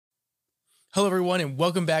Hello, everyone, and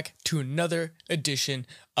welcome back to another edition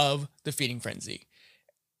of The Feeding Frenzy.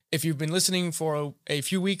 If you've been listening for a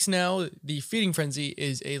few weeks now, The Feeding Frenzy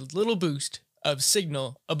is a little boost of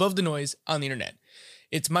signal above the noise on the internet.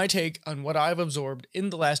 It's my take on what I've absorbed in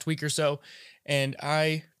the last week or so, and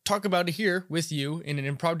I talk about it here with you in an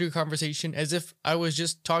impromptu conversation as if I was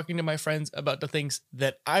just talking to my friends about the things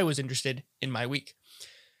that I was interested in my week.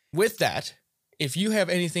 With that, if you have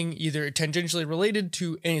anything either tangentially related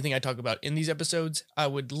to anything I talk about in these episodes, I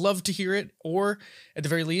would love to hear it, or at the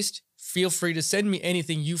very least, feel free to send me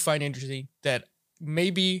anything you find interesting that may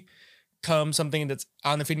become something that's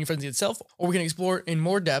on the Feeding Frenzy itself, or we can explore in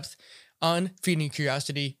more depth on Feeding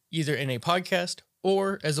Curiosity, either in a podcast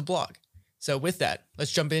or as a blog. So with that,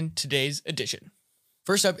 let's jump in today's edition.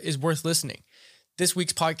 First up is Worth Listening. This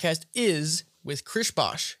week's podcast is with Chris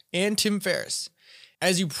Bosch and Tim Ferriss.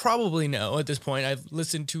 As you probably know at this point, I've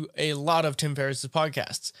listened to a lot of Tim Ferriss's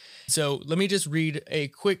podcasts. So let me just read a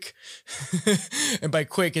quick, and by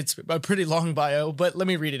quick, it's a pretty long bio, but let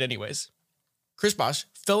me read it anyways. Chris Bosch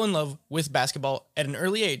fell in love with basketball at an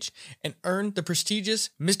early age and earned the prestigious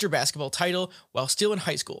Mr. Basketball title while still in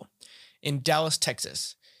high school in Dallas,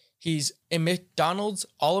 Texas. He's a McDonald's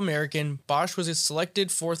All-American. Bosch was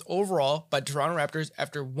selected fourth overall by Toronto Raptors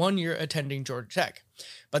after 1 year attending Georgia Tech.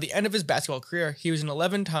 By the end of his basketball career, he was an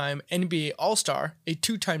 11-time NBA All-Star, a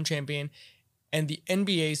 2-time champion, and the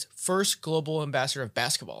NBA's first global ambassador of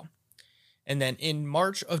basketball. And then in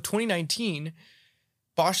March of 2019,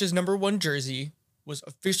 Bosch's number 1 jersey was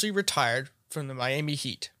officially retired from the Miami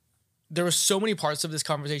Heat. There were so many parts of this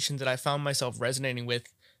conversation that I found myself resonating with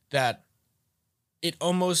that it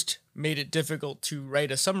almost made it difficult to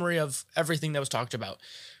write a summary of everything that was talked about.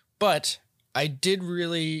 But I did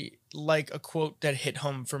really like a quote that hit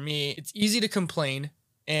home for me. It's easy to complain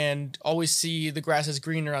and always see the grass is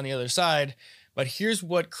greener on the other side, but here's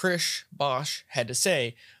what Chris Bosch had to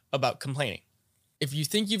say about complaining. If you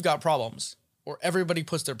think you've got problems, or everybody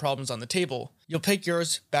puts their problems on the table, you'll pick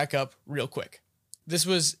yours back up real quick. This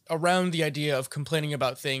was around the idea of complaining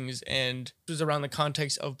about things, and it was around the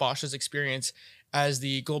context of Bosch's experience as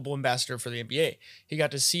the global ambassador for the NBA. He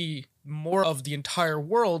got to see more of the entire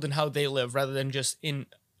world and how they live rather than just in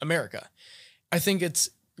America. I think it's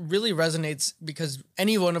really resonates because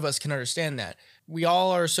any one of us can understand that. We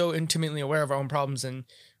all are so intimately aware of our own problems, and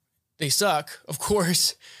they suck, of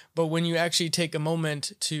course, but when you actually take a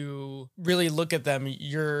moment to really look at them,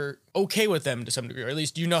 you're okay with them to some degree, or at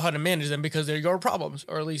least you know how to manage them because they're your problems,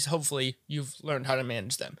 or at least hopefully you've learned how to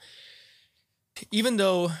manage them. Even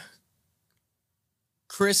though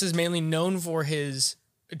Chris is mainly known for his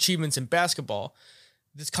achievements in basketball,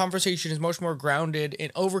 this conversation is much more grounded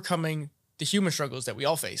in overcoming the human struggles that we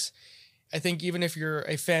all face. I think even if you're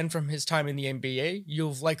a fan from his time in the NBA,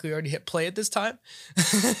 you've likely already hit play at this time.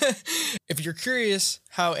 If you're curious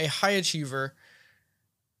how a high achiever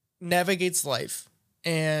navigates life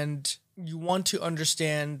and you want to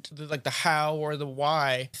understand the how or the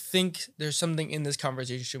why, I think there's something in this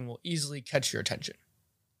conversation will easily catch your attention.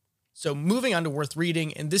 So moving on to Worth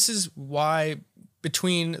Reading, and this is why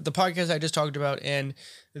between the podcast I just talked about and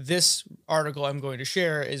this article I'm going to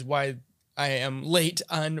share is why I am late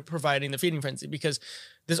on providing the Feeding Frenzy, because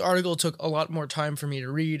this article took a lot more time for me to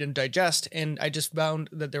read and digest, and I just found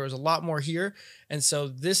that there was a lot more here, and so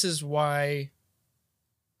this is why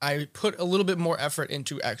I put a little bit more effort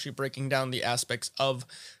into actually breaking down the aspects of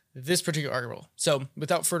this particular article. So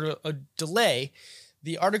without further delay,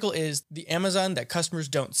 the article is The Amazon That Customers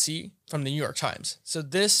Don't See from the New York Times. So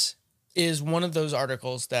this is one of those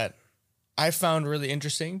articles that I found really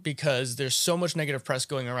interesting because there's so much negative press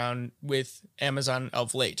going around with Amazon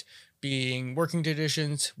of late, being working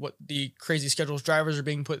conditions, what the crazy schedules drivers are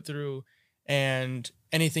being put through, and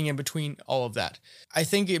anything in between all of that. I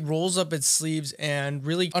think it rolls up its sleeves and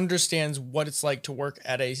really understands what it's like to work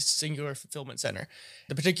at a singular fulfillment center.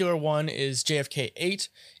 The particular one is JFK 8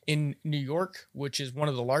 in New York, which is one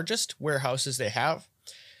of the largest warehouses they have.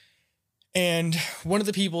 And one of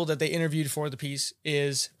the people that they interviewed for the piece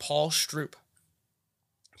is Paul Stroop.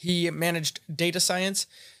 He managed data science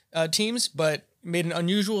teams, but made an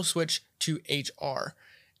unusual switch to HR.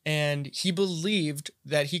 And he believed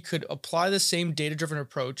that he could apply the same data-driven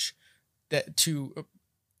approach that to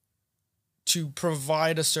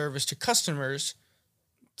provide a service to customers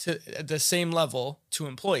at the same level to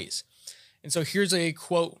employees. And so here's a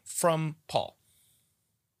quote from Paul.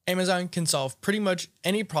 Amazon can solve pretty much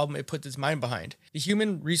any problem it puts its mind behind. The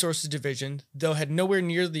human resources division, though had nowhere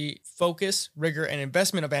near the focus, rigor, and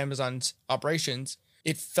investment of Amazon's operations,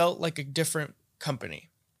 it felt like a different company.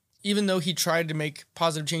 Even though he tried to make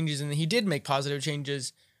positive changes, and he did make positive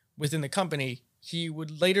changes within the company, He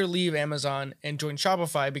would later leave Amazon and join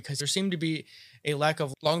Shopify because there seemed to be a lack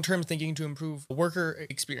of long-term thinking to improve worker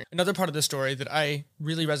experience. Another part of the story that I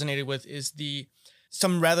really resonated with is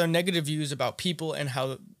some rather negative views about people and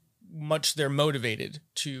how much they're motivated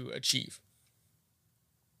to achieve.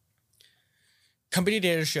 Company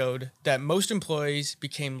data showed that most employees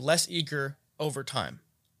became less eager over time.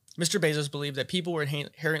 Mr. Bezos believed that people were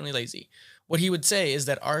inherently lazy. What he would say is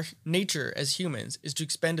that our nature as humans is to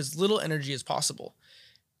expend as little energy as possible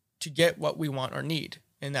to get what we want or need.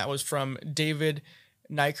 And that was from David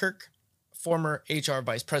Nykirk, former HR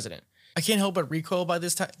vice president. I can't help but recoil by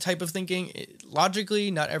this type of thinking.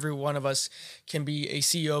 Logically, not every one of us can be a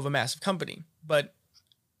CEO of a massive company, but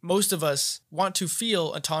most of us want to feel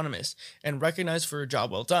autonomous and recognized for a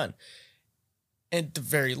job well done, at the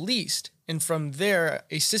very least. And from there,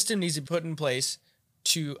 a system needs to be put in place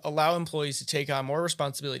to allow employees to take on more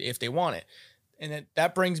responsibility if they want it. And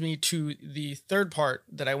that brings me to the third part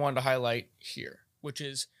that I wanted to highlight here, which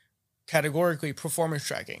is categorically performance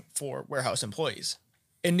tracking for warehouse employees.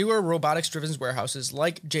 In newer robotics-driven warehouses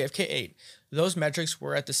like JFK8, those metrics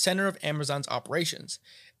were at the center of Amazon's operations.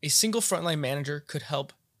 A single frontline manager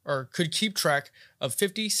could keep track of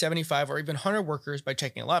 50, 75, or even 100 workers by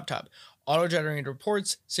checking a laptop. Auto-generated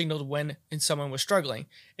reports signaled when someone was struggling.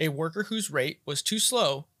 A worker whose rate was too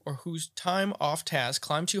slow or whose time off task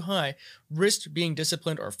climbed too high risked being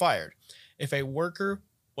disciplined or fired. If a worker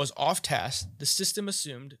was off task, the system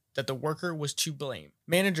assumed that the worker was to blame.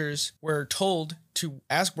 Managers were told to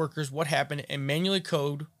ask workers what happened and manually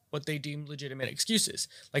code what they deemed legitimate excuses,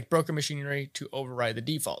 like broken machinery, to override the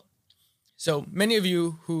default. So many of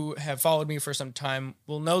you who have followed me for some time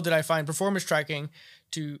will know that I find performance tracking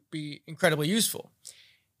to be incredibly useful.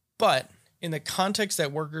 But in the context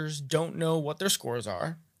that workers don't know what their scores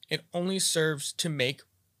are, it only serves to make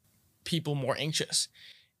people more anxious.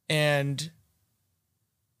 And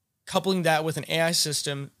coupling that with an AI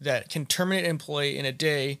system that can terminate an employee in a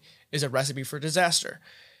day is a recipe for disaster.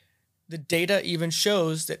 The data even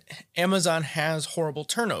shows that Amazon has horrible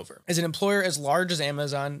turnover. As an employer as large as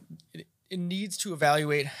Amazon, it needs to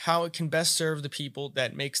evaluate how it can best serve the people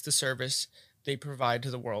that makes the service they provide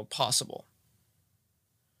to the world possible.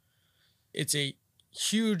 It's a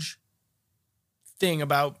huge thing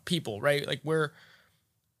about people, right? Like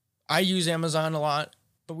I use Amazon a lot,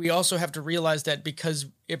 but we also have to realize that because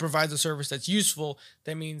it provides a service that's useful,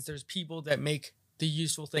 that means there's people that make the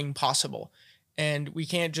useful thing possible. And we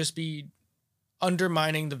can't just be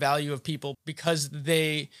undermining the value of people because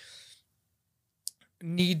they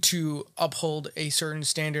need to uphold a certain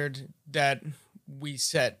standard that we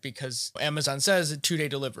set because Amazon says a 2-day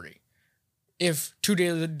delivery. If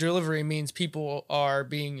 2-day delivery means people are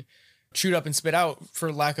being chewed up and spit out,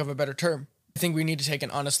 for lack of a better term, I think we need to take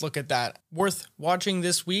an honest look at that. Worth watching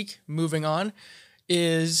this week, moving on,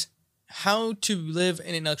 is How to Live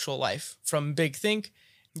an Intellectual Life from Big Think.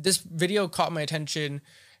 This video caught my attention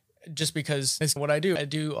just because it's what I do. I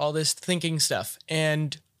do all this thinking stuff.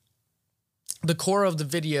 And the core of the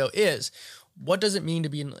video is, what does it mean to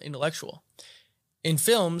be an intellectual? In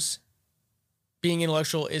films, being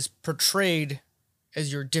intellectual is portrayed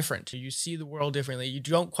as you're different. You see the world differently. You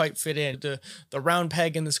don't quite fit in the round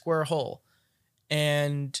peg in the square hole.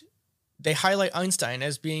 And they highlight Einstein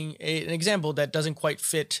as being an example that doesn't quite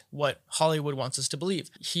fit what Hollywood wants us to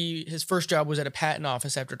believe. His first job was at a patent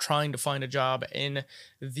office after trying to find a job in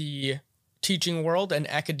the teaching world and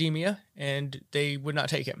academia, and they would not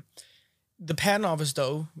take him. The patent office,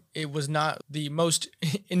 though, it was not the most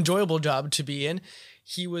enjoyable job to be in.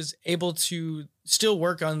 He was able to still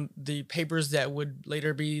work on the papers that would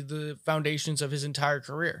later be the foundations of his entire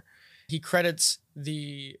career. He credits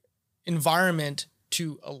the environment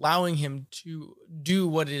to allowing him to do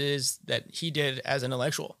what it is that he did as an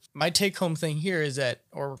intellectual. My take-home thing here is that,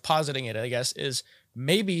 or positing it, I guess, is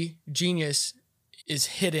maybe genius is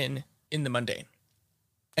hidden in the mundane.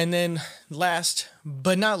 And then last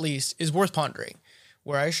but not least is Worth Pondering,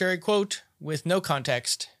 where I share a quote with no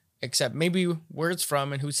context, except maybe where it's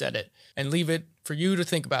from and who said it, and leave it for you to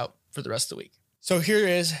think about for the rest of the week. So here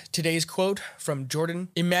is today's quote from Jordan.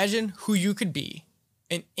 Imagine who you could be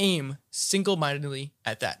and aim single-mindedly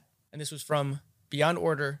at that. And this was from Beyond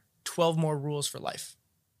Order, 12 More Rules for Life.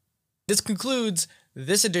 This concludes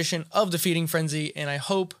this edition of The Feeding Frenzy, and I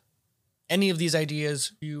hope any of these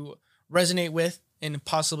ideas you resonate with and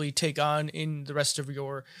possibly take on in the rest of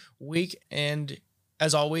your week. And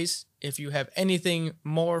as always, if you have anything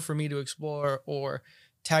more for me to explore or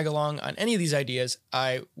tag along on any of these ideas,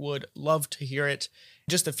 I would love to hear it.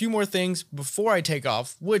 Just a few more things before I take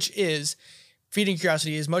off, which is Feeding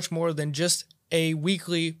Curiosity is much more than just a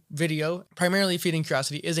weekly video. Primarily, Feeding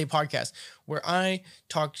Curiosity is a podcast where I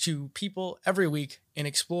talk to people every week and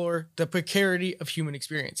explore the precarity of human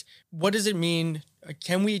experience. What does it mean?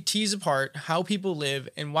 Can we tease apart how people live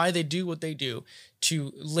and why they do what they do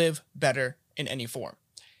to live better in any form?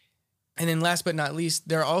 And then last but not least,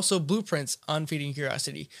 there are also blueprints on Feeding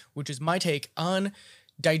Curiosity, which is my take on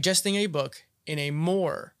digesting a book in a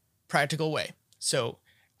more practical way. So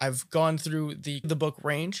I've gone through the book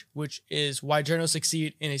range, which is Why Journalists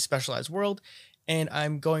Succeed in a Specialized World, and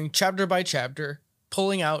I'm going chapter by chapter,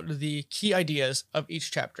 pulling out the key ideas of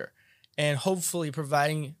each chapter, and hopefully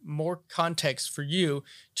providing more context for you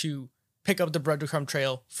to pick up the breadcrumb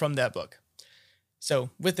trail from that book. So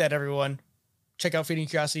with that, everyone, check out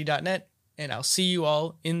feedingcuriosity.net, and I'll see you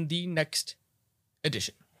all in the next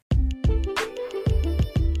edition.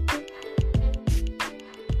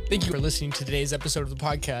 Thank you for listening to today's episode of the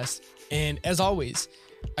podcast. And as always,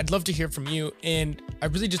 I'd love to hear from you. And I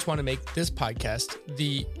really just want to make this podcast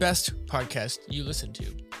the best podcast you listen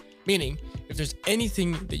to. Meaning, if there's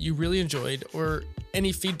anything that you really enjoyed or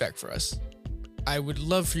any feedback for us, I would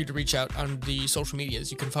love for you to reach out on the social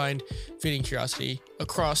medias. You can find Feeding Curiosity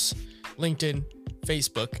across LinkedIn,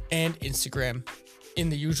 Facebook, and Instagram in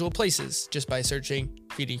the usual places just by searching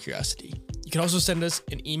Feeding Curiosity. You can also send us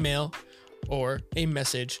an email or a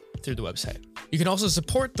message through the website. You can also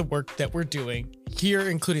support the work that we're doing here,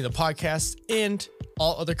 including the podcast and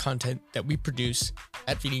all other content that we produce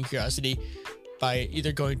at Feeding Curiosity by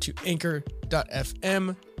either going to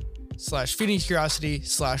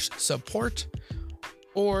anchor.fm/feedingcuriosity/support,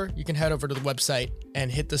 or you can head over to the website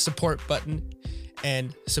and hit the support button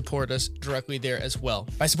and support us directly there as well.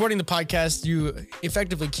 By supporting the podcast, you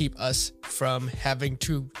effectively keep us from having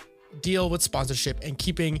to deal with sponsorship and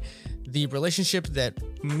keeping the relationship that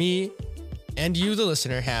me and you, the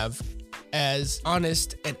listener, have as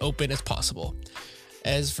honest and open as possible.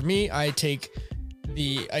 As for me, I take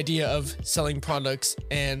the idea of selling products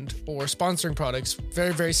and or sponsoring products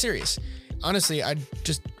very, very serious. Honestly, I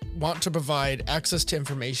just want to provide access to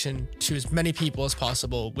information to as many people as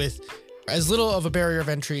possible with as little of a barrier of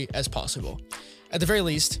entry as possible. At the very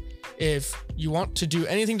least, if you want to do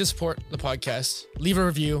anything to support the podcast, leave a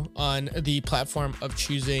review on the platform of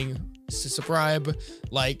choosing to subscribe,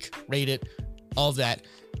 like, rate it, all of that.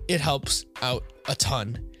 It helps out a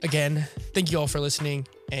ton. Again, thank you all for listening,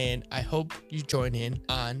 and I hope you join in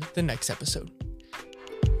on the next episode.